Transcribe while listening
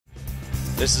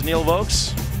This is Neil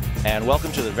Vokes, and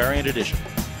welcome to the Variant Edition.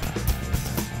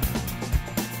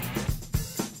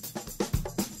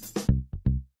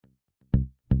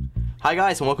 Hi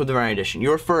guys, and welcome to Variant Edition,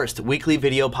 your first weekly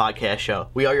video podcast show.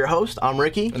 We are your host, I'm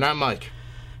Ricky. And I'm Mike.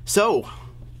 So,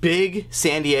 big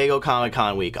San Diego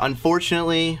Comic-Con week.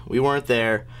 Unfortunately, we weren't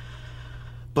there,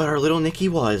 but our little Nicky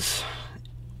was.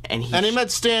 And he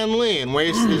met Stan Lee and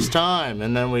wasted his time,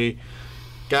 and then we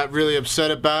got really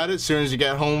upset about it as soon as he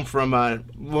got home from,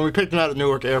 when we picked him out at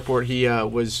Newark Airport, he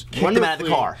was kicked him out of the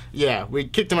car. Yeah, we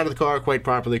kicked him out of the car quite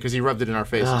properly because he rubbed it in our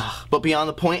faces. But beyond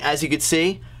the point, as you can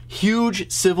see, huge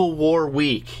Civil War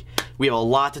week. We have a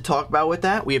lot to talk about with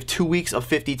that. We have 2 weeks of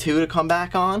 52 to come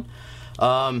back on.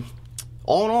 All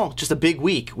in all, just a big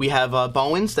week. We have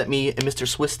Bowens that me and Mr.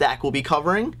 Swisstack will be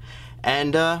covering.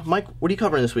 And, Mike, what are you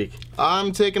covering this week?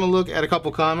 I'm taking a look at a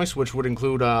couple comics, which would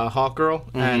include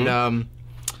Hawkgirl, and,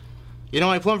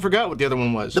 I plumb forgot what the other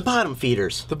one was. The Bottom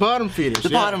Feeders. The Bottom Feeders, The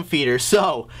Bottom Feeders.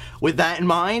 So, with that in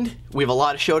mind, we have a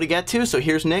lot of show to get to, so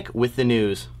here's Nick with the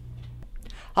news.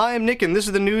 Hi, I'm Nick, and this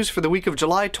is the news for the week of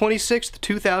July 26th,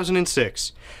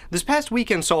 2006. This past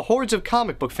weekend saw hordes of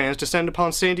comic book fans descend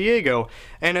upon San Diego,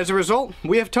 and as a result,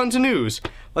 we have tons of news.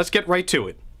 Let's get right to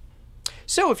it.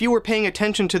 So, if you were paying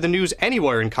attention to the news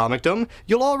anywhere in comicdom,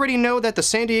 you'll already know that the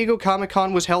San Diego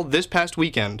Comic-Con was held this past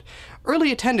weekend.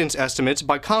 Early attendance estimates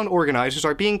by con organizers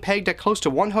are being pegged at close to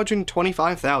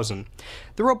 125,000.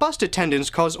 The robust attendance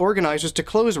caused organizers to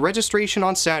close registration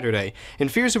on Saturday, in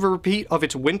fears of a repeat of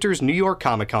its winter's New York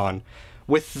Comic-Con,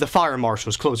 with the fire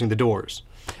marshals closing the doors.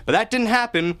 But that didn't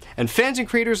happen, and fans and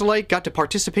creators alike got to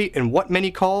participate in what many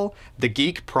call the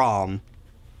Geek Prom.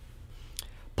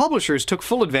 Publishers took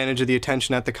full advantage of the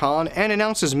attention at the con and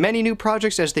announced as many new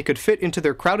projects as they could fit into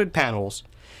their crowded panels.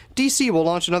 DC will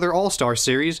launch another All-Star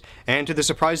series, and to the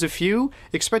surprise of few,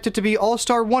 expect it to be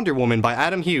All-Star Wonder Woman by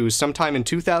Adam Hughes sometime in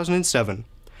 2007.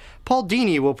 Paul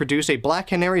Dini will produce a Black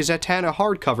Canary Zatanna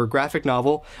hardcover graphic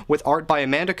novel with art by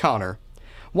Amanda Connor.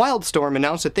 Wildstorm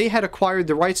announced that they had acquired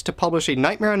the rights to publish a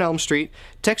Nightmare on Elm Street,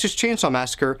 Texas Chainsaw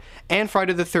Massacre, and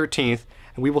Friday the 13th,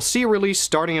 and we will see a release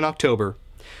starting in October.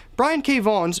 Brian K.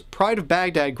 Vaughan's Pride of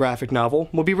Baghdad graphic novel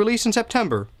will be released in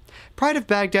September. Pride of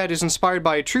Baghdad is inspired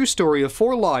by a true story of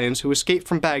 4 lions who escaped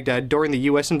from Baghdad during the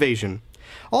U.S. invasion.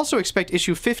 Also expect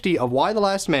issue 50 of Y the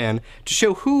Last Man to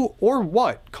show who or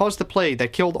what caused the plague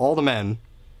that killed all the men.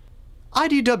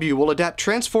 IDW will adapt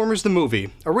Transformers the movie.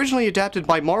 Originally adapted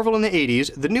by Marvel in the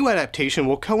 80s, the new adaptation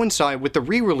will coincide with the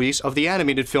re-release of the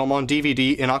animated film on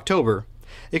DVD in October.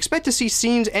 Expect to see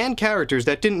scenes and characters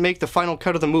that didn't make the final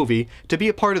cut of the movie to be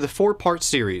a part of the 4-part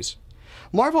series.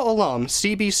 Marvel alum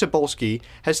C.B. Cebulski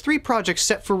has 3 projects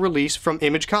set for release from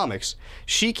Image Comics: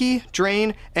 Shiki,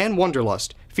 Drain, and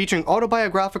Wonderlust, featuring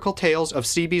autobiographical tales of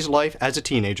CB's life as a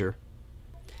teenager.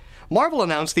 Marvel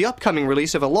announced the upcoming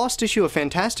release of a lost issue of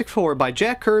Fantastic Four by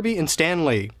Jack Kirby and Stan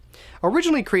Lee.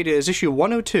 Originally created as issue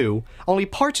 102, only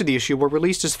parts of the issue were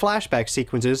released as flashback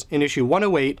sequences in issue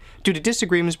 108 due to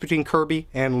disagreements between Kirby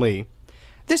and Lee.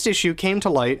 This issue came to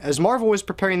light as Marvel was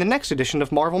preparing the next edition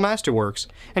of Marvel Masterworks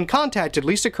and contacted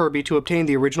Lisa Kirby to obtain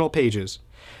the original pages.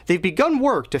 They've begun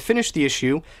work to finish the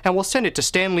issue and will send it to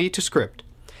Stan Lee to script.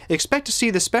 Expect to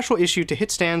see the special issue to hit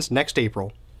stands next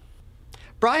April.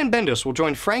 Brian Bendis will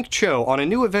join Frank Cho on a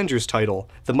new Avengers title,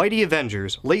 The Mighty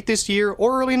Avengers, late this year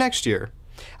or early next year.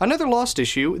 Another lost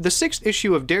issue, the 6th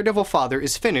issue of Daredevil Father,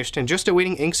 is finished and just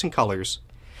awaiting inks and colors.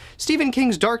 Stephen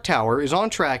King's Dark Tower is on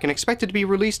track and expected to be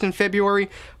released in February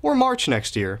or March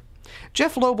next year.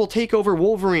 Jeff Loeb will take over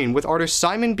Wolverine with artist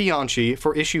Simon Bianchi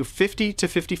for issue 50 to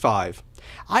 55.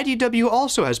 IDW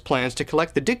also has plans to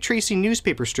collect the Dick Tracy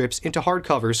newspaper strips into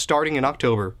hardcovers starting in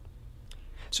October.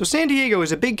 So San Diego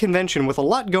is a big convention with a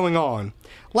lot going on.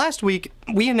 Last week,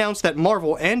 we announced that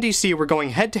Marvel and DC were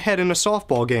going head-to-head in a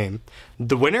softball game.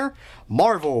 The winner?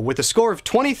 Marvel, with a score of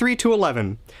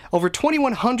 23-11. Over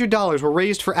 $2,100 were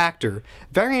raised for actor.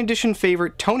 Variant Edition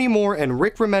favorite Tony Moore and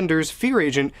Rick Remender's Fear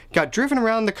Agent got driven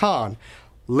around the con.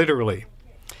 Literally.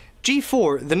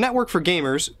 G4, the network for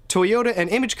gamers, Toyota, and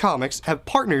Image Comics have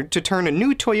partnered to turn a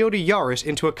new Toyota Yaris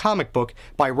into a comic book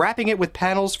by wrapping it with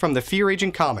panels from the Fear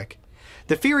Agent comic.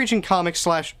 The Fear Agent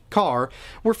comic/car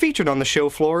were featured on the show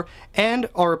floor and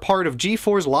are a part of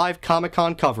G4's live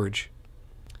Comic-Con coverage.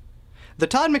 The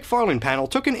Todd McFarlane panel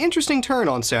took an interesting turn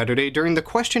on Saturday during the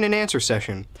question and answer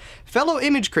session. Fellow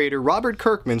image creator Robert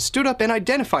Kirkman stood up and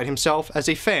identified himself as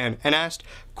a fan and asked,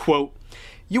 quote,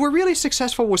 "You were really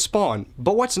successful with Spawn,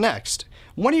 but what's next?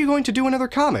 When are you going to do another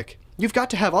comic? You've got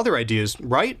to have other ideas,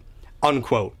 right?"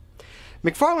 Unquote.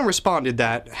 McFarlane responded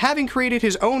that, having created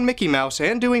his own Mickey Mouse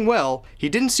and doing well, he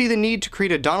didn't see the need to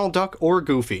create a Donald Duck or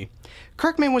Goofy.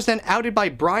 Kirkman was then outed by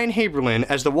Brian Haberlin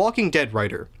as the Walking Dead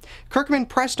writer. Kirkman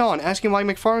pressed on, asking why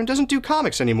McFarlane doesn't do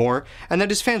comics anymore, and that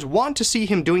his fans want to see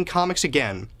him doing comics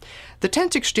again. The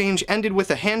tense exchange ended with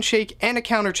a handshake and a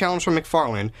counter-challenge from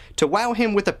McFarlane to wow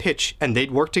him with a pitch, and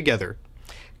they'd work together.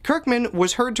 Kirkman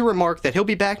was heard to remark that he'll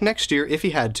be back next year if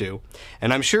he had to,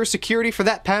 and I'm sure security for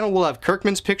that panel will have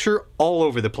Kirkman's picture all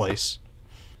over the place.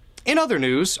 In other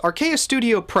news, Archaea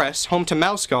Studio Press, home to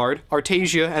Mouse Guard,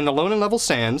 Artasia, and the Lone and Level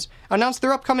Sands, announced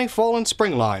their upcoming fall and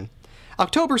spring line.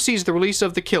 October sees the release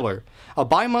of The Killer, a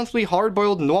bi-monthly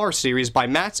hard-boiled noir series by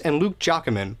Mats and Luke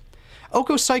Jacquemin.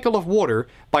 Oko Cycle of Water,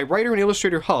 by writer and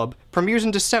illustrator Hub, premieres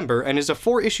in December and is a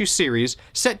 4-issue series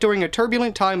set during a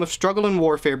turbulent time of struggle and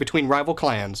warfare between rival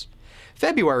clans.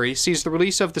 February sees the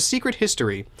release of The Secret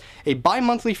History, a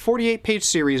bi-monthly 48-page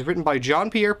series written by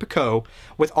Jean-Pierre Picot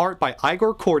with art by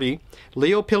Igor Korty,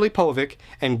 Leo Pilipovic,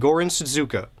 and Goran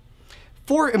Suzuka.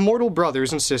 4 immortal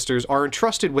brothers and sisters are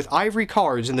entrusted with ivory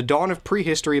cards in the dawn of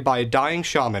prehistory by a dying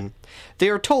shaman. They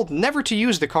are told never to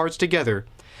use the cards together.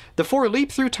 The 4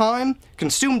 leap through time,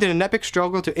 consumed in an epic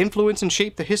struggle to influence and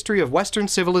shape the history of Western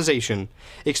civilization.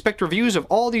 Expect reviews of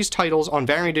all these titles on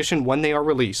Variant Edition when they are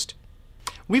released.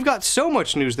 We've got so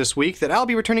much news this week that I'll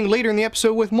be returning later in the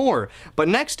episode with more, but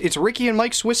next it's Ricky and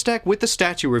Mike Swisstack with the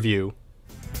statue review.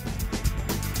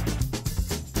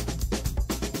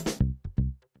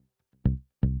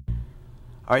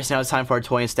 Alright, so now it's time for our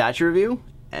toy and statue review,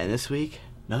 and this week,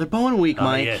 another Bowen week,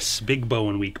 Mike. Yes, big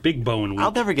Bowen week, big Bowen week.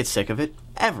 I'll never get sick of it,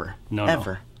 ever.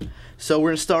 No. So we're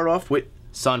going to start off with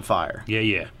Sunfire.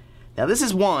 Yeah. Now this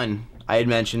is one I had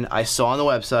mentioned, I saw on the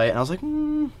website, and I was like,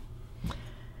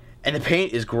 And the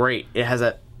paint is great. It has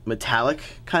that metallic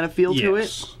kind of feel to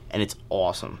it, and it's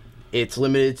awesome. It's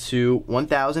limited to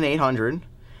 1,800,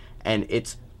 and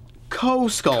it's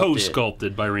co-sculpted.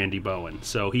 Co-sculpted by Randy Bowen.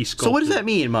 So he sculpted. So what does that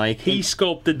mean, Mike? He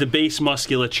sculpted the base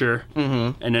musculature,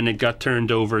 and then it got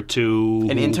turned over to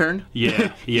an intern.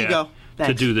 Yeah. Here you go.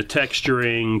 To do the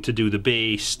texturing, to do the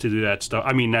base, to do that stuff.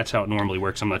 I mean, that's how it normally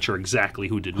works. I'm not sure exactly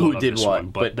who did what on this one,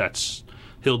 but that's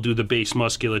he'll do the base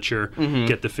musculature,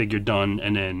 get the figure done,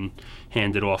 and then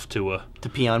hand it off to a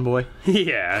Peon Boy.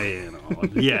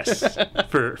 Yes,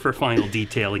 for final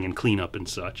detailing and cleanup and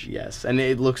such. Yes, and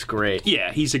it looks great.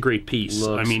 Yeah, he's a great piece.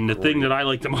 I mean, the thing that I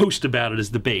like the most about it is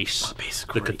the base. The base is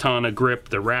the great. katana grip,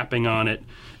 the wrapping on it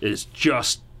is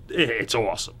just. It's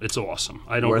awesome. It's awesome.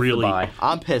 I don't Worth really. The buy.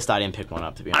 I'm pissed I didn't pick one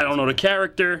up, to be honest. I don't know the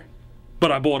character,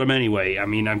 but I bought him anyway. I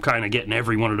mean, I'm kind of getting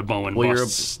every one of the Bowen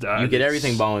busts. You get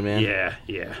everything Bowen, man.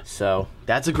 Yeah. So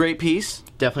that's a great piece.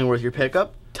 Definitely worth your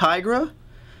pickup. Tigra.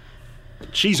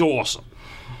 She's awesome.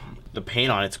 The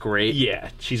paint on it's great.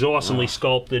 Yeah, she's awesomely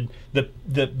sculpted.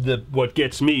 The what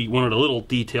gets me, one of the little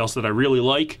details that I really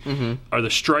like, are the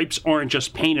stripes aren't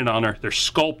just painted on her; they're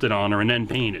sculpted on her and then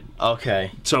painted.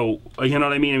 Okay. So you know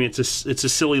what I mean? I mean, it's a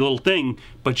silly little thing,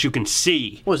 but you can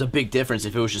see. Well, there's a big difference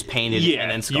if it was just painted and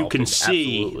then sculpted. You can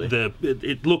see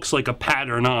it looks like a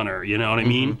pattern on her. You know what I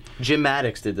mean? Jim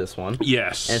Maddox did this one.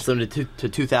 Yes. And it's limited to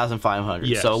 2,500.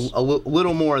 Yes. So a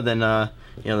little more than the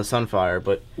Sunfire,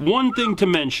 but one thing to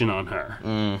mention on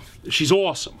her, she's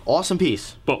awesome. Awesome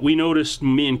piece. But we noticed,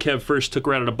 me and Kev first took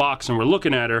her out of the box and we're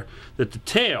looking at her, that the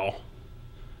tail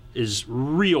is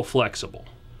real flexible.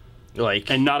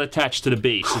 And not attached to the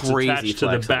base. It's attached to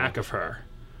the back of her.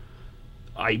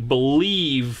 I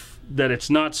believe that it's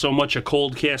not so much a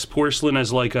cold cast porcelain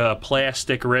as like a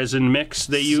plastic resin mix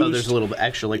they use. So there's a little bit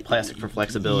extra like plastic for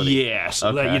flexibility. Yeah,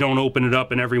 so that you don't open it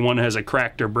up and everyone has a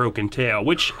cracked or broken tail,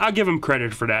 which I'll give them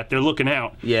credit for that. They're looking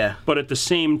out. Yeah. But at the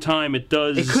same time, it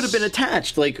does... It could have been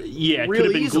attached, it could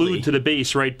have been glued to the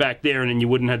base right back there, and then you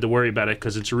wouldn't have to worry about it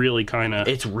because it's really kind of...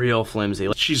 It's real flimsy.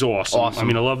 She's awesome. I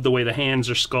mean, I love the way the hands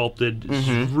are sculpted.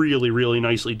 It's really, really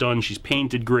nicely done. She's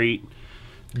painted great.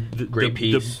 Great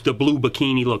piece. The blue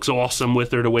bikini looks awesome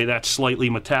with her, the way that's slightly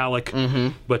metallic,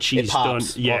 but she's done.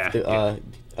 Off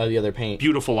the other paint.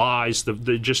 Beautiful eyes. The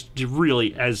just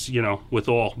really, as you know, with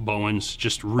all Bowens,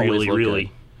 just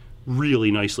really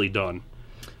nicely done.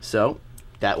 So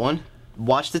that one.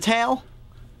 Watch the tail.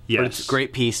 Yes. But it's a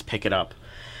great piece. Pick it up.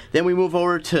 Then we move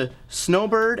over to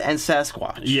Snowbird and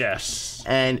Sasquatch. Yes.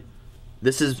 And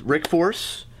this is Rick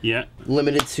Force. Yeah.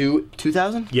 Limited to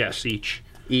 2,000. Yes, each.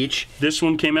 This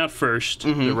one came out first,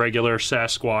 the regular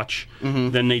Sasquatch.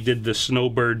 Then they did the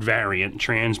Snowbird variant,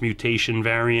 Transmutation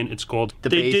variant. It's called.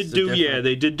 They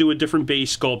did do a different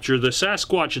base sculpture. The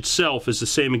Sasquatch itself is the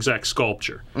same exact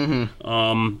sculpture,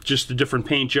 just a different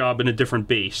paint job and a different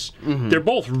base. They're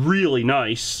both really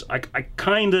nice.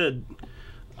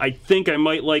 I think I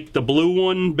might like the blue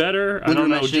one better. I don't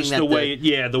know, just the way,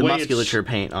 the way musculature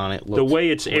paint on it. The way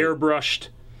it's airbrushed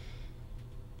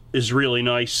is really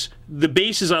nice. The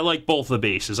bases, I like both the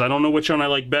bases. I don't know which one I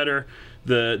like better.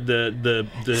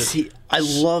 See, I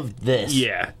love this.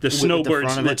 Yeah, the Snowbird.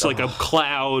 It's like a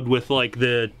cloud with like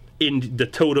the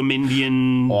totem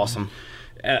Indian. Awesome.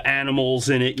 Animals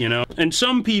in it, you know. And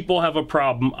some people have a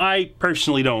problem. I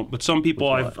personally don't, but some people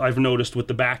I've noticed with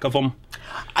the back of them.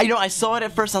 I saw it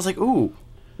at first. I was like, ooh,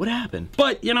 what happened?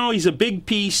 But you know, he's a big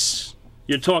piece.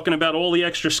 You're talking about all the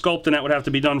extra sculpting that would have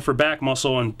to be done for back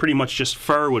muscle, and pretty much just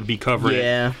fur would be covering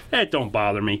it. That don't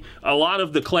bother me. A lot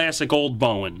of the classic old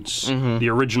Bowens, the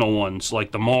original ones,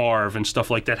 like the Marv and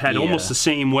stuff like that, had almost the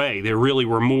same way. They really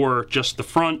were more just the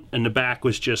front, and the back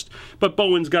was just... But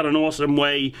Bowen's got an awesome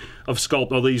way of sculpt.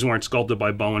 Well, these weren't sculpted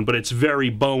by Bowen, but it's very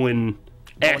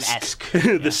Bowen-esque.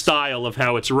 The style of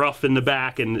how it's rough in the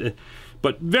back,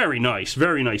 but very nice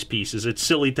pieces. It's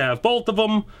silly to have both of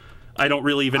them. I don't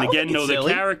really even, know the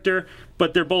character,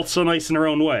 but they're both so nice in their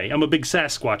own way. I'm a big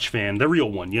Sasquatch fan, the real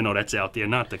one, you know, that's out there,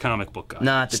 not the comic book guy.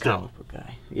 Not the comic book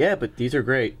guy. Yeah, but these are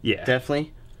great. Yeah.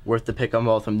 Definitely worth the pick on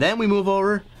both of them. Then we move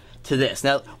over to this.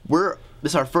 Now,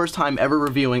 this is our first time ever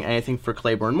reviewing anything for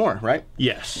Claiborne Moore, right?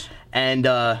 Yes. And,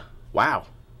 wow.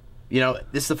 You know,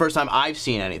 this is the first time I've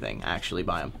seen anything, actually,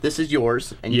 by him. This is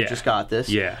yours, and you just got this.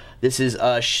 Yeah. This is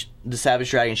the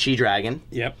Savage Dragon She-Dragon.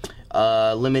 Yep.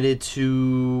 Limited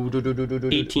to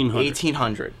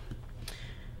 1800.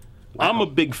 Wow. I'm a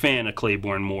big fan of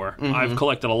Claiborne Moore. I've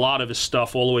collected a lot of his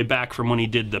stuff all the way back from when he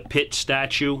did the Pit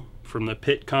statue from the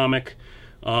Pit comic.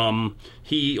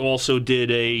 He also did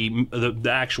the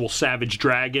actual Savage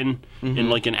Dragon in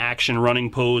like an action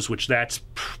running pose, which that's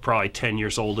probably 10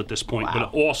 years old at this point, but an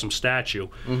awesome statue.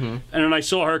 And then I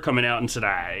saw her coming out and said,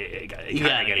 I gotta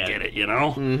get it, you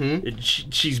know?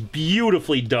 She's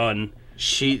beautifully done.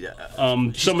 She's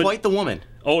quite the woman.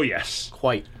 Oh, yes.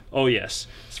 Quite. Oh, yes.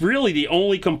 It's really the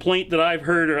only complaint that I've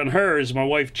heard on her is my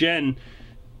wife Jen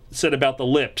said about the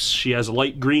lips. She has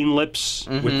light green lips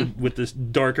with this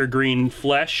darker green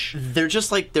flesh. They're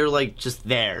just just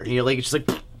there. You know, like it's just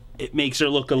like it makes her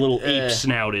look a little ape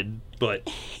snouted, but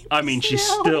I mean she's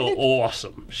still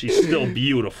awesome. She's still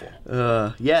beautiful.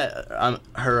 Her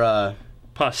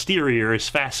posterior is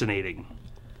fascinating.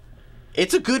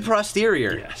 It's a good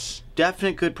posterior. Yes.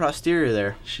 Definite good posterior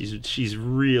there. She's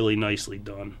really nicely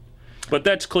done. But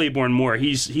that's Claiborne Moore.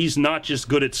 He's not just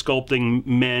good at sculpting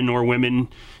men or women.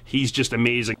 He's just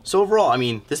amazing. So overall, I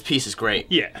mean, this piece is great.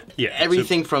 Yeah.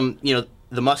 Everything from, you know,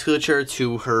 the musculature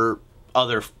to her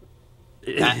other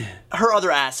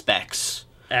aspects.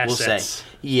 We'll say.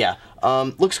 Yeah.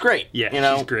 Looks great. Yeah, you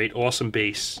know? She's great. Awesome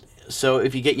base. So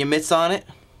if you get your mitts on it,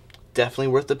 definitely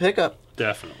worth the pickup.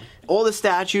 Definitely. All the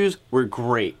statues were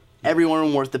great. Every one of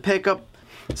them worth the pickup.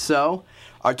 So,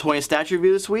 our 20th statue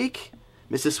review this week,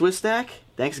 Mr. Swisstack,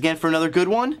 thanks again for another good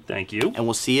one. Thank you. And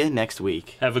we'll see you next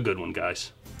week. Have a good one,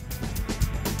 guys.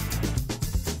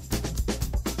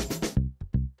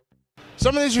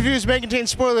 Some of these reviews may contain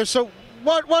spoilers, so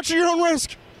watch at your own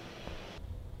risk.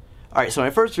 Alright, so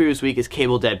my first review this week is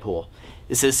Cable Deadpool.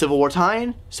 This is a Civil War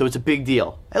tie-in, so it's a big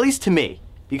deal. At least to me.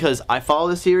 Because I follow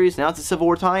the series, now it's a Civil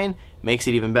War tie-in, makes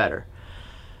it even better.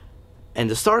 And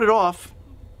to start it off,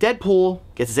 Deadpool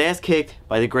gets his ass kicked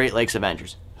by the Great Lakes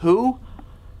Avengers. Who?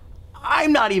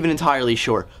 I'm not even entirely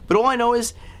sure. But all I know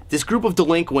is this group of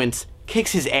delinquents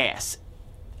kicks his ass.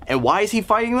 And why is he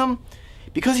fighting them?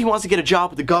 Because he wants to get a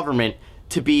job with the government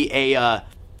to be a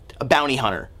bounty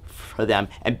hunter for them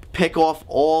and pick off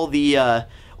all the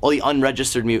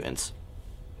unregistered mutants.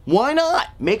 Why not?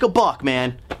 Make a buck,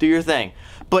 man. Do your thing.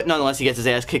 But nonetheless, he gets his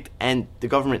ass kicked, and the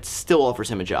government still offers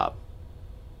him a job.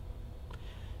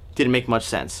 Didn't make much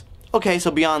sense. Okay,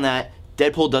 so beyond that,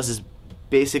 Deadpool does his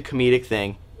basic comedic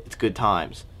thing. It's good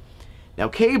times. Now,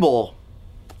 Cable,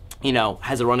 you know,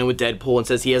 has a run-in with Deadpool and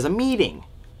says he has a meeting.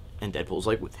 And Deadpool's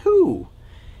like, with who?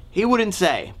 He wouldn't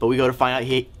say, but we go to find out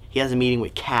he has a meeting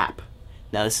with Cap.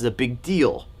 Now, this is a big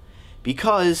deal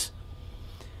because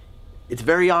it's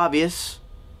very obvious,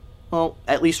 well,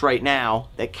 at least right now,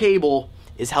 that Cable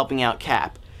is helping out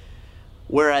Cap.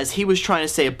 Whereas he was trying to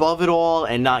stay above it all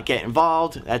and not get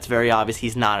involved, that's very obvious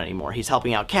he's not anymore. He's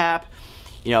helping out Cap,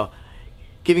 you know,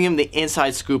 giving him the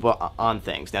inside scoop on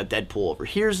things. Now Deadpool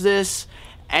overhears this,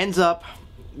 ends up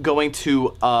going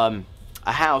to a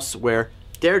house where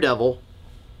Daredevil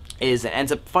is and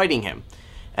ends up fighting him.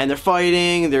 And they're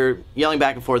fighting, they're yelling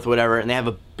back and forth, whatever, and they have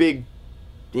a big,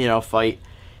 you know, fight.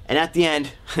 And at the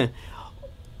end,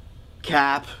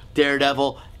 Cap,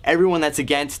 Daredevil, everyone that's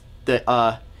against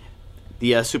the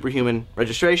Superhuman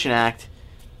Registration Act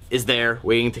is there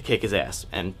waiting to kick his ass.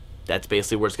 And that's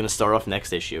basically where it's going to start off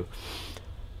next issue.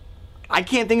 I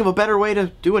can't think of a better way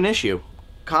to do an issue.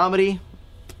 Comedy,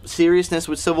 seriousness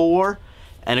with Civil War,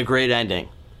 and a great ending.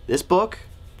 This book,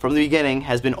 from the beginning,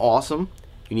 has been awesome.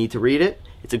 You need to read it.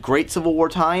 It's a great Civil War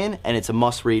tie-in, and it's a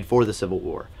must-read for the Civil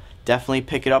War. Definitely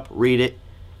pick it up, read it,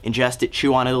 ingest it,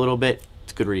 chew on it a little bit.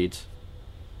 It's good reads.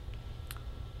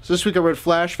 So this week I read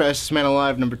Flash, Fastest Man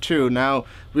Alive, #2. Now,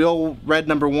 we all read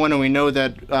 #1, and we know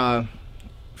that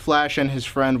Flash and his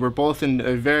friend were both in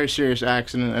a very serious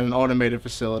accident at an automated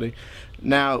facility.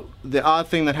 Now, the odd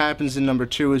thing that happens in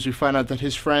 #2 is we find out that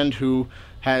his friend, who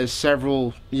has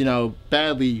several,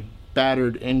 badly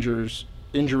battered injuries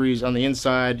on the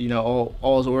inside,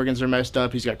 all his organs are messed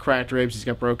up, he's got cracked ribs, he's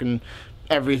got broken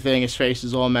everything, his face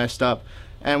is all messed up.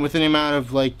 And within a matter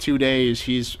of 2 days,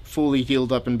 he's fully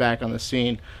healed up and back on the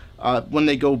scene. When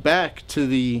they go back to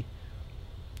the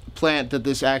plant that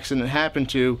this accident happened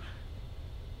to,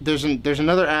 there's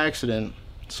another accident,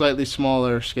 slightly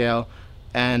smaller scale,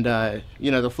 and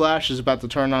the Flash is about to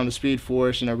turn on the Speed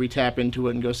Force, re-tap into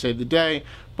it and go save the day.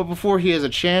 But before he has a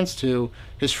chance to,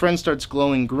 his friend starts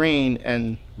glowing green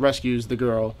and rescues the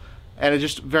girl. And it's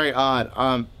just very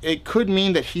odd. It could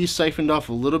mean that he siphoned off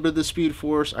a little bit of the Speed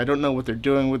Force. I don't know what they're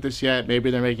doing with this yet.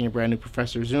 Maybe they're making a brand new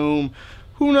Professor Zoom.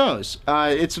 Who knows?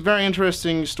 It's a very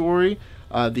interesting story.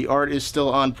 The art is still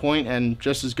on point and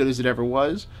just as good as it ever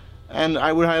was. And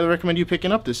I would highly recommend you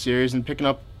picking up this series and picking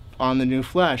up on the new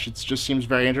Flash. It just seems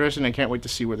very interesting. I can't wait to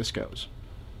see where this goes.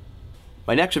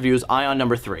 My next review is Ion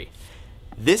 #3.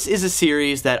 This is a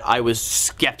series that I was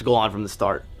skeptical on from the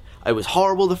start. It was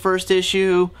horrible the first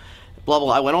issue. Blah,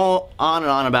 blah, I went all on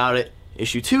and on about it.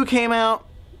 Issue 2 came out.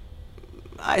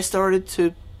 I started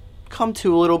to come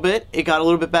to a little bit. It got a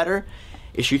little bit better.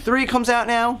 Issue 3 comes out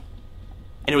now,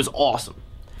 and it was awesome.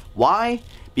 Why?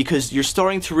 Because you're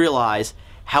starting to realize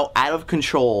how out of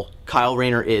control Kyle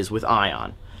Rayner is with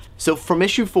Ion. So from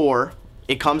issue 4,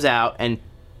 it comes out, and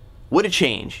what a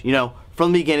change.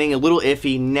 From the beginning, a little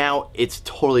iffy. Now it's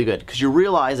totally good, because you're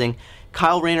realizing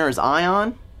Kyle Rayner as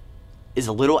Ion is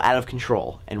a little out of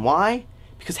control. And why?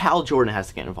 Because Hal Jordan has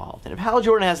to get involved. And if Hal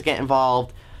Jordan has to get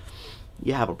involved,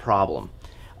 you have a problem.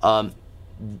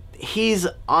 He's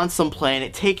on some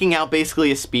planet taking out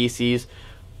basically a species,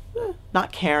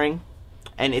 not caring.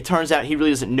 And it turns out he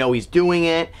really doesn't know he's doing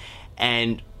it.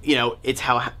 And, it's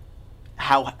how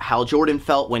Hal Jordan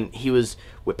felt when he was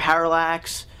with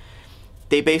Parallax.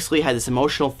 They basically had this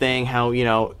emotional thing, how,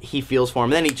 he feels for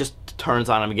him. And then he just turns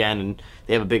on him again, and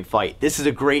they have a big fight. This is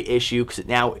a great issue, because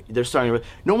now they're starting to...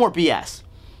 No more BS.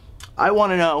 I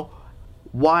want to know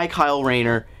why Kyle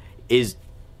Rayner is,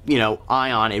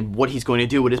 Ion, and what he's going to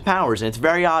do with his powers. And it's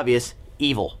very obvious,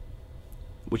 evil.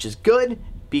 Which is good,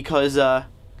 because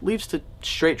leads to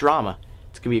straight drama.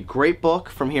 It's going to be a great book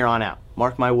from here on out.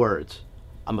 Mark my words.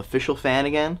 I'm an official fan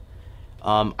again.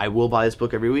 I will buy this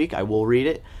book every week. I will read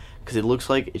it, because it looks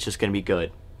like it's just going to be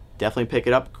good. Definitely pick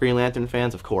it up. Green Lantern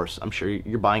fans, of course. I'm sure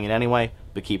you're buying it anyway,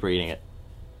 but keep reading it.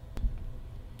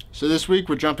 So this week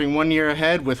we're jumping 1 year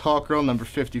ahead with Hawkgirl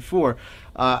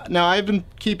 #54. Now I've been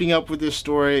keeping up with this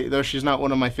story, though she's not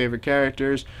one of my favorite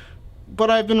characters, but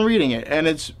I've been reading it, and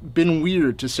it's been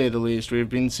weird to say the least. We've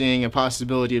been seeing a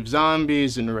possibility of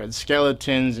zombies and red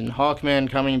skeletons and Hawkman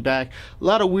coming back. A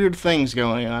lot of weird things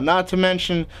going on, not to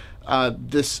mention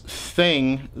this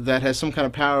thing that has some kind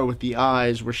of power with the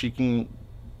eyes where she can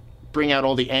bring out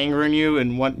all the anger in you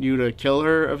and want you to kill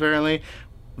her, apparently.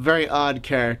 Very odd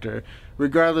character.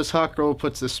 Regardless, Hawkgirl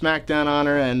puts the smackdown on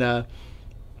her and,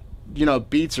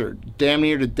 beats her damn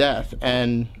near to death.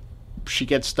 And she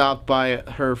gets stopped by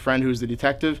her friend who's the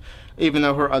detective, even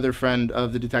though her other friend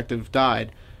of the detective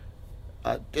died.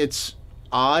 It's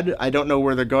odd. I don't know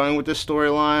where they're going with this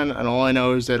storyline, and all I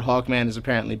know is that Hawkman is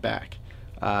apparently back.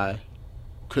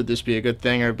 Could this be a good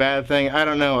thing or a bad thing? I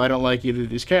don't know. I don't like either of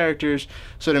these characters,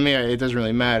 so to me, it doesn't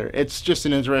really matter. It's just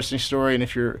an interesting story, and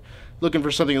if you're looking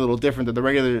for something a little different that the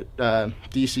regular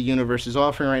DC Universe is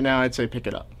offering right now, I'd say pick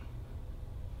it up.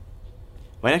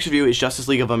 My next review is Justice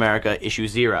League of America, issue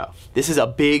 0. This is a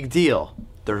big deal.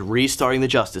 They're restarting the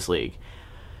Justice League.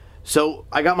 So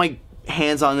I got my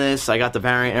hands on this, I got the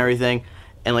variant and everything,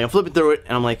 and I'm flipping through it,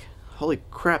 and I'm like, holy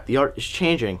crap, the art is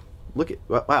changing. Look at,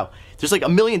 wow. There's a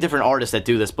million different artists that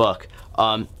do this book.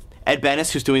 Ed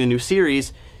Bennis, who's doing the new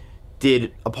series,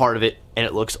 did a part of it, and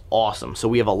it looks awesome. So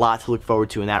we have a lot to look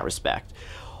forward to in that respect.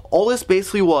 All this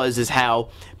basically is how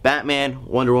Batman,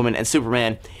 Wonder Woman, and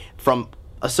Superman, from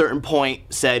a certain point,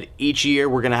 said each year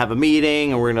we're going to have a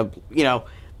meeting, and we're going to,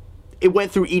 it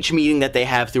went through each meeting that they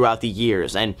have throughout the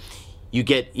years, and you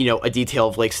get, a detail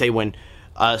of, say, when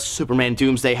Superman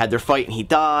Doomsday had their fight and he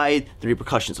died, the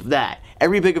repercussions of that.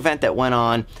 Every big event that went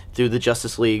on through the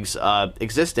Justice League's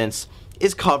existence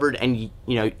is covered, and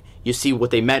you see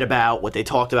what they met about, what they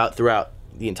talked about throughout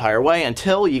the entire way,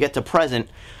 until you get to present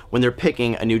when they're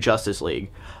picking a new Justice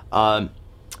League.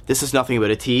 This is nothing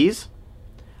but a tease,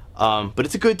 but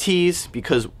it's a good tease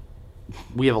because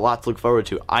we have a lot to look forward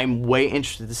to. I'm way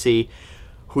interested to see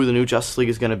who the new Justice League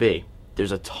is going to be.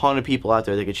 There's a ton of people out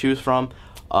there they could choose from.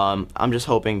 I'm just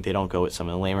hoping they don't go with some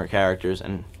of the lamer characters,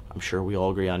 and I'm sure we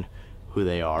all agree on who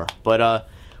they are. But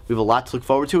we have a lot to look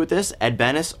forward to with this. Ed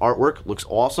Benes artwork looks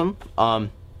awesome. I'm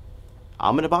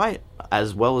going to buy it,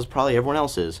 as well as probably everyone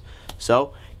else is.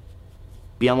 So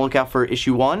be on the lookout for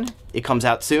issue 1. It comes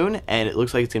out soon, and it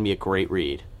looks like it's going to be a great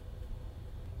read.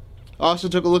 Also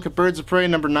took a look at Birds of Prey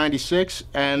number 96,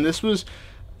 and this was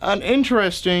an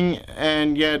interesting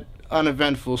and yet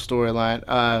uneventful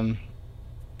storyline.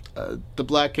 The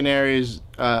Black Canary's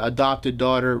adopted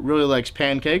daughter really likes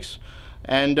pancakes,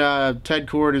 and Ted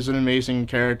Kord is an amazing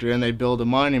character, and they build a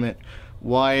monument.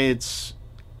 Why it's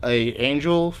a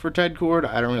angel for Ted Kord,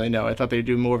 I don't really know. I thought they'd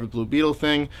do more of a Blue Beetle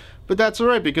thing, but that's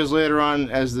alright, because later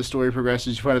on, as the story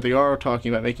progresses, you find out they are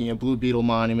talking about making a Blue Beetle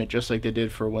monument, just like they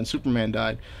did for when Superman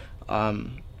died.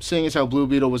 Seeing as how Blue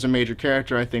Beetle was a major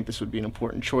character, I think this would be an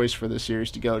important choice for the series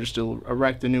to go, just to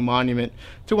erect a new monument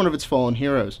to one of its fallen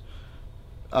heroes.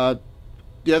 The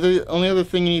only other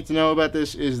thing you need to know about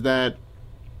this is that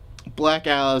Black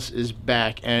Alice is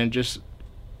back and just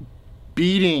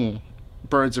beating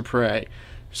Birds of Prey,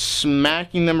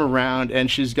 smacking them around, and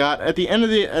she's got at the end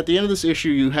of this issue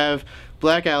you have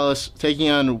Black Alice taking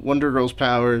on Wonder Girl's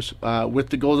powers with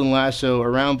the golden lasso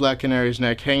around Black Canary's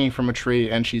neck, hanging from a tree,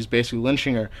 and she's basically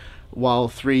lynching her while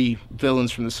 3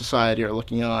 villains from the society are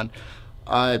looking on.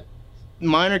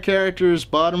 Minor characters,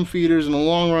 bottom feeders in the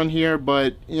long run here,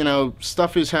 but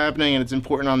stuff is happening, and it's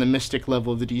important on the mystic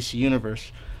level of the DC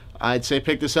universe. I'd say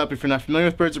pick this up if you're not familiar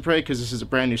with Birds of Prey, because this is a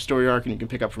brand new story arc and you can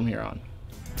pick up from here on.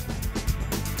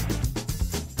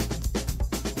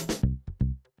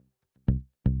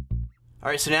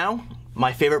 Alright, so now,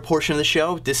 my favorite portion of the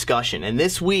show, discussion. And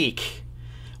this week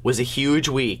was a huge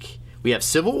week. We have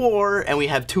Civil War, and we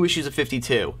have 2 issues of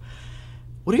 52.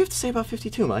 What do you have to say about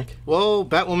 52, Mike? Well,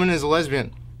 Batwoman is a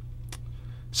lesbian.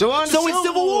 So on to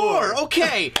Civil War!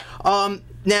 Okay.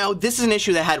 Now, this is an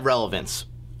issue that had relevance,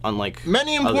 unlike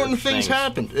many important things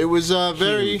happened. It was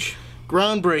very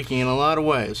groundbreaking in a lot of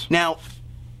ways. Now,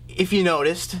 if you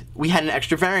noticed, we had an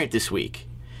extra variant this week.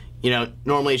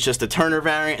 Normally it's just a Turner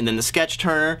variant and then the sketch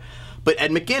Turner, but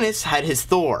Ed McGuinness had his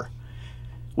Thor,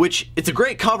 which it's a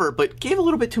great cover, but gave a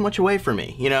little bit too much away for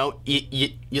me.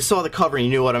 You saw the cover and you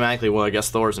knew automatically, well, I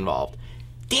guess Thor's involved.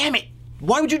 Damn it!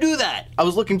 Why would you do that? I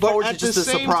was looking forward to just a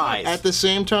surprise. At the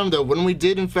same time, though, when we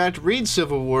did in fact read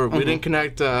Civil War, we didn't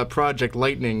connect Project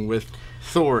Lightning with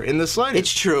Thor in the slightest.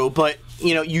 It's true, but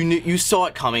you saw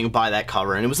it coming by that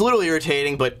cover, and it was a little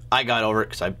irritating, but I got over it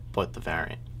because I bought the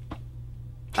variant.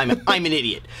 I'm an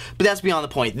idiot. But that's beyond the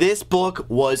point. This book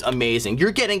was amazing.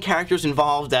 You're getting characters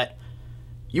involved that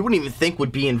you wouldn't even think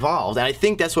would be involved, and I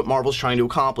think that's what Marvel's trying to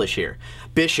accomplish here.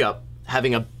 Bishop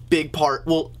having a big part,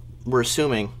 well, we're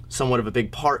assuming somewhat of a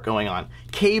big part going on.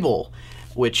 Cable,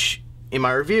 which, in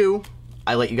my review,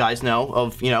 I let you guys know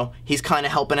of, he's kind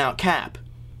of helping out Cap.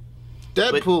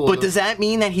 Deadpool. But does that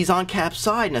mean that he's on Cap's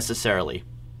side, necessarily?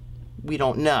 We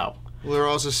don't know. We're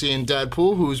also seeing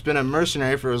Deadpool, who's been a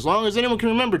mercenary for as long as anyone can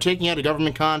remember, taking out a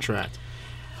government contract.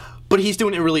 But he's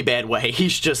doing it in a really bad way. He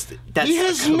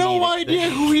has no idea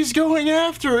who he's going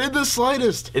after in the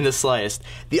slightest. In the slightest.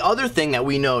 The other thing that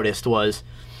we noticed was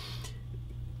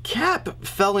Cap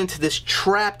fell into this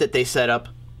trap that they set up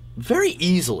very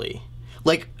easily.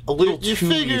 Like, a little too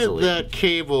easily. You figured that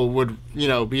Cable would,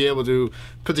 be able to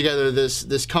put together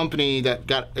this company that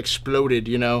got exploded,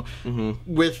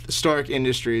 with Stark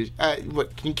Industries.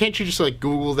 Can't you just,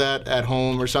 Google that at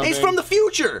home or something? He's from the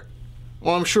future!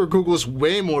 Well, I'm sure Google's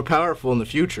way more powerful in the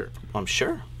future. I'm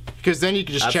sure. Because then you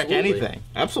can just check anything.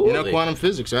 Absolutely. Quantum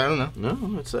physics, I don't know.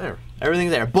 No, it's there. Everything's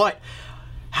there. But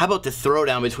how about the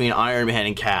throwdown between Iron Man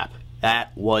and Cap?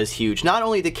 That was huge. Not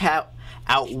only did Cap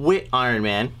outwit Iron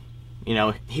Man,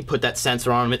 he put that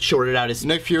sensor on him, it shorted out his...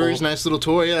 Nick Fury's nice little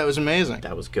toy, yeah, that was amazing.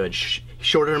 That was good.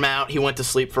 Shorted him out, he went to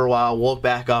sleep for a while, woke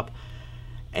back up,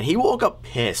 and he woke up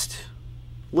pissed.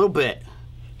 A little bit.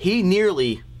 He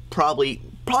probably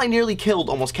nearly killed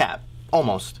almost Cap.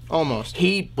 Almost.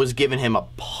 He was giving him a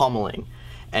pummeling.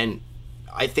 And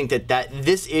I think that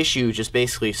this issue just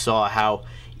basically saw how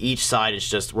each side is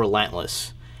just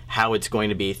relentless. How it's going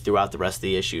to be throughout the rest of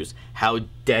the issues. How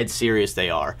dead serious they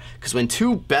are. Because when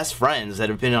 2 best friends that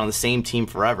have been on the same team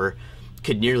forever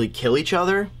could nearly kill each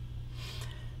other,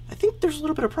 I think there's a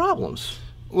little bit of problems.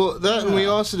 Well, that and we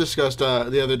also discussed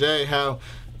the other day how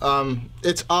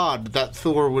it's odd that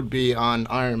Thor would be on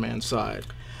Iron Man's side.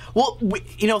 Well,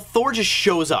 Thor just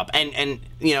shows up, and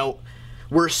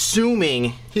we're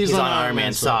assuming he's on Iron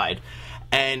Man's side.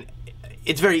 And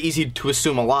it's very easy to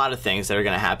assume a lot of things that are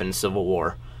going to happen in Civil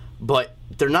War, but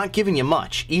they're not giving you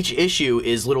much. Each issue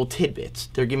is little tidbits.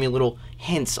 They're giving you little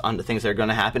hints on the things that are going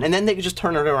to happen, and then they can just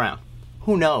turn it around.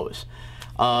 Who knows?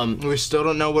 We still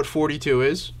don't know what 42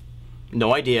 is.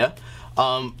 No idea.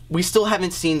 We still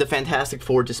haven't seen the Fantastic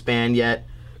Four disband yet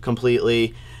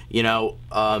completely.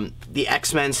 The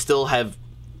X-Men still have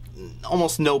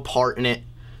almost no part in it.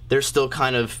 They're still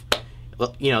kind of,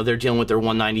 they're dealing with their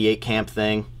 198 camp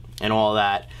thing and all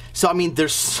that. So, I mean,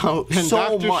 there's so much.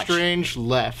 Doctor Strange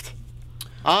left.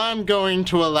 I'm going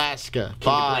to Alaska.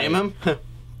 Bye. Can you blame him?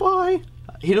 Bye.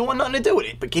 He didn't want nothing to do with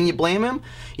it, but can you blame him?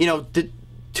 The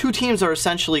two teams are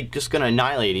essentially just going to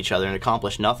annihilate each other and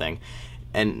accomplish nothing.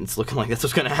 And it's looking like that's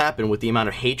what's going to happen with the amount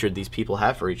of hatred these people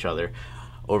have for each other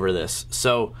over this.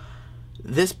 So,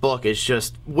 this book is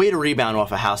just way to rebound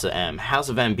off of House of M. House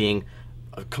of M being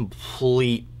a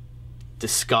complete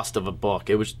disgust of a book.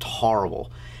 It was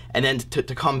horrible. And then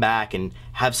to come back and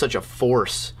have such a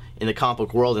force in the comic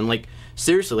book world and,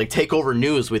 seriously, take over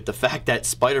news with the fact that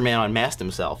Spider-Man unmasked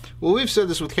himself. Well, we've said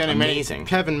this with Kevin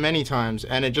many times,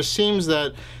 and it just seems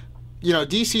that,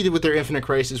 DC did with their Infinite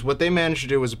Crisis, what they managed to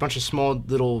do was a bunch of small,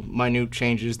 little, minute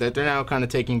changes that they're now kind of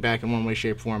taking back in one way,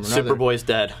 shape, form, or another. Superboy's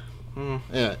dead.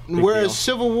 Yeah. Whereas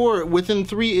Civil War, within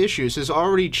 3 issues, has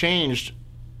already changed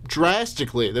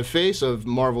drastically the face of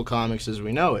Marvel Comics as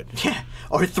we know it. Yeah,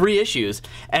 or 3 issues.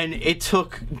 And it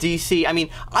took DC... I mean,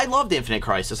 I loved Infinite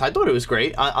Crisis. I thought it was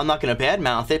great. I'm not going to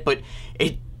badmouth it, but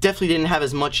it definitely didn't have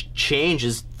as much change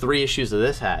as 3 issues of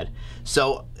this had.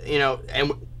 So,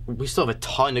 and we still have a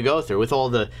ton to go through with all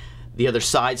the other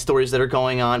side stories that are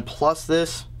going on, plus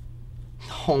this.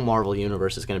 The whole Marvel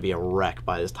Universe is going to be a wreck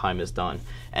by this time is done.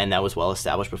 And that was well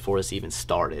established before this even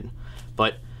started.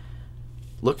 But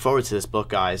look forward to this book,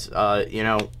 guys.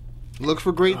 Look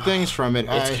for great things from it.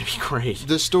 It's going to be great.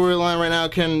 The storyline right now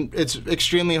it's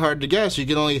extremely hard to guess. You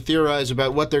can only theorize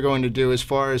about what they're going to do as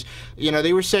far as,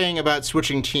 they were saying about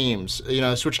switching teams,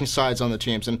 switching sides on the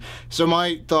teams. And so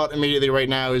my thought immediately right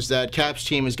now is that Cap's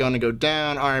team is going to go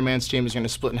down, Iron Man's team is going to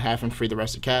split in half and free the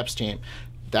rest of Cap's team.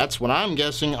 That's what I'm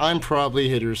guessing. I'm probably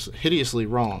hideously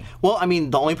wrong. Well, I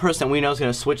mean, the only person we know is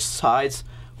going to switch sides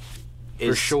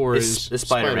is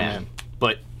Spider-Man.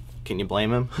 But can you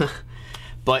blame him?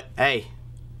 But, hey,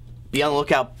 be on the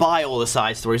lookout. Buy all the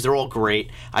side stories. They're all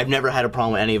great. I've never had a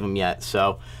problem with any of them yet.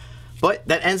 So, but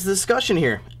that ends the discussion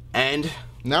here. And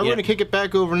now we're going to kick it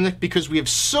back over to Nick because we have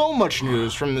so much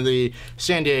news from the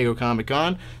San Diego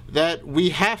Comic-Con that we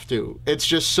have to. It's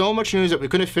just so much news that we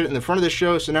couldn't fit it in the front of the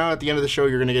show, so now at the end of the show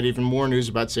you're going to get even more news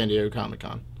about San Diego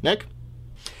Comic-Con. Nick?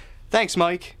 Thanks,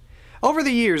 Mike. Over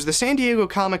the years, the San Diego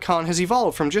Comic-Con has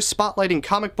evolved from just spotlighting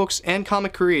comic books and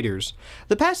comic creators.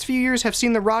 The past few years have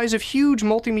seen the rise of huge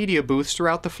multimedia booths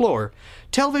throughout the floor.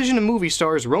 Television and movie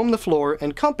stars roam the floor,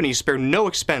 and companies spare no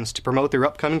expense to promote their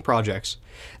upcoming projects.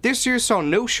 This year saw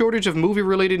no shortage of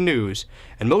movie-related news,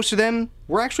 and most of them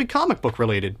were actually comic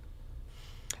book-related.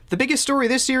 The biggest story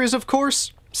this year is, of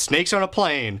course, Snakes on a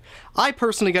Plane. I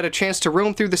personally got a chance to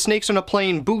roam through the Snakes on a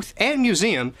Plane booth and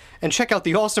museum and check out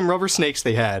the awesome rubber snakes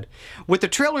they had. With the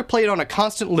trailer played on a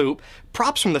constant loop,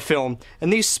 props from the film,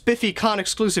 and these spiffy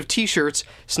con-exclusive t-shirts,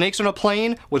 Snakes on a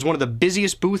Plane was one of the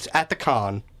busiest booths at the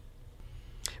con.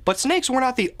 But snakes were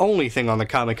not the only thing on the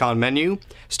Comic-Con menu.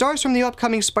 Stars from the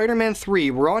upcoming Spider-Man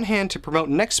 3 were on hand to promote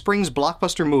next spring's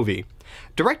blockbuster movie.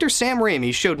 Director Sam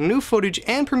Raimi showed new footage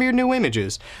and premiered new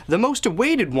images, the most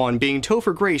awaited one being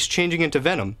Topher Grace changing into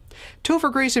Venom.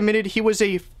 Topher Grace admitted he was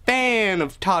a fan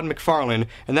of Todd McFarlane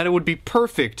and that it would be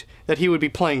perfect that he would be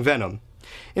playing Venom.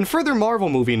 In further Marvel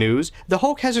movie news, the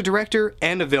Hulk has a director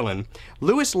and a villain.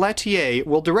 Louis Leterrier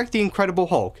will direct The Incredible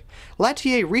Hulk.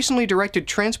 Leterrier recently directed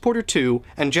Transporter 2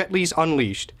 and Jet Li's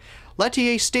Unleashed.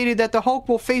 Leterrier stated that the Hulk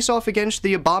will face off against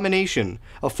the Abomination,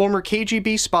 a former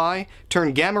KGB spy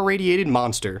turned gamma-radiated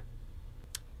monster.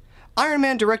 Iron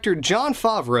Man director Jon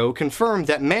Favreau confirmed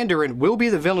that Mandarin will be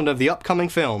the villain of the upcoming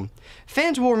film.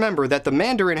 Fans will remember that the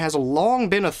Mandarin has long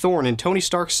been a thorn in Tony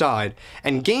Stark's side,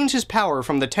 and gains his power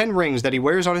from the 10 rings that he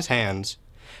wears on his hands.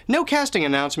 No casting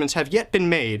announcements have yet been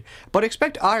made, but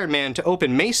expect Iron Man to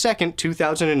open May 2nd,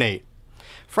 2008.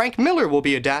 Frank Miller will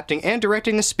be adapting and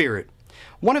directing The Spirit.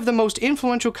 One of the most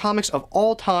influential comics of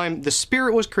all time, The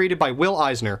Spirit was created by Will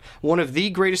Eisner, one of the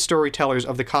greatest storytellers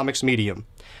of the comics medium.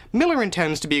 Miller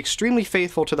intends to be extremely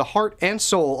faithful to the heart and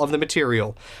soul of the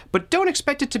material, but don't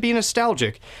expect it to be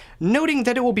nostalgic, noting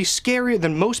that it will be scarier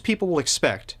than most people will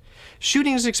expect.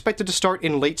 Shooting is expected to start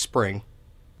in late spring.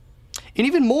 In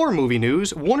even more movie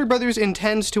news, Warner Bros.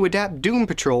 Intends to adapt Doom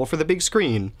Patrol for the big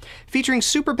screen. Featuring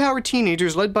superpowered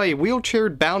teenagers led by a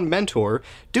wheelchair-bound mentor,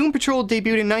 Doom Patrol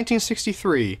debuted in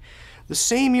 1963, the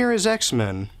same year as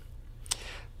X-Men.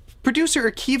 Producer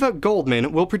Akiva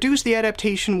Goldman will produce the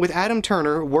adaptation with Adam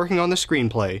Turner working on the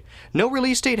screenplay. No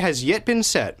release date has yet been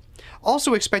set.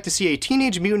 Also expect to see a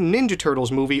Teenage Mutant Ninja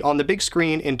Turtles movie on the big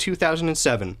screen in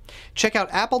 2007. Check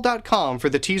out apple.com for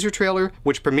the teaser trailer,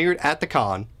 which premiered at the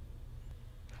con.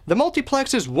 The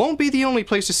multiplexes won't be the only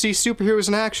place to see superheroes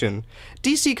in action.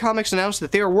 DC Comics announced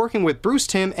that they are working with Bruce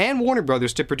Timm and Warner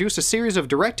Bros. To produce a series of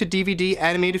direct-to-DVD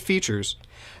animated features.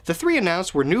 The three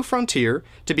announced were New Frontier,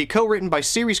 to be co-written by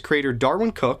series creator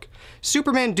Darwin Cook,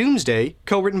 Superman Doomsday,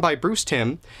 co-written by Bruce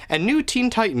Timm, and New Teen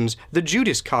Titans, The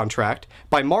Judas Contract,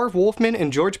 by Marv Wolfman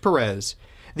and George Perez.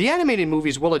 The animated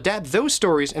movies will adapt those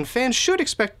stories, and fans should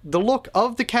expect the look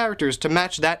of the characters to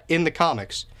match that in the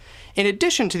comics. In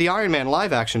addition to the Iron Man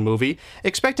live-action movie,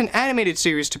 expect an animated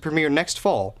series to premiere next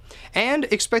fall, and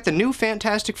expect the new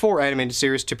Fantastic Four animated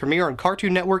series to premiere on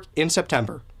Cartoon Network in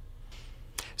September.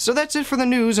 So that's it for the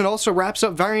news, and also wraps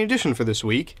up Variant Edition for this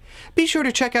week. Be sure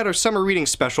to check out our summer reading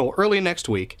special early next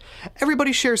week.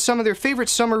 Everybody shares some of their favorite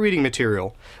summer reading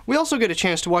material. We also get a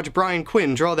chance to watch Brian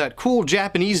Quinn draw that cool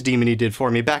Japanese demon he did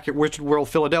for me back at Wizard World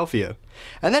Philadelphia.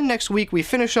 And then next week we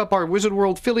finish up our Wizard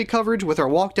World Philly coverage with our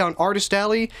walk down Artist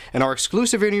Alley and our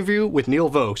exclusive interview with Neil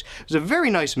Vokes. He's a very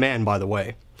nice man, by the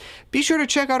way. Be sure to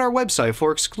check out our website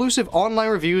for exclusive online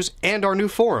reviews and our new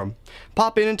forum.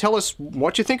 Pop in and tell us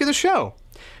what you think of the show.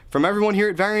 From everyone here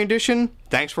at Variant Edition,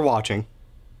 thanks for watching.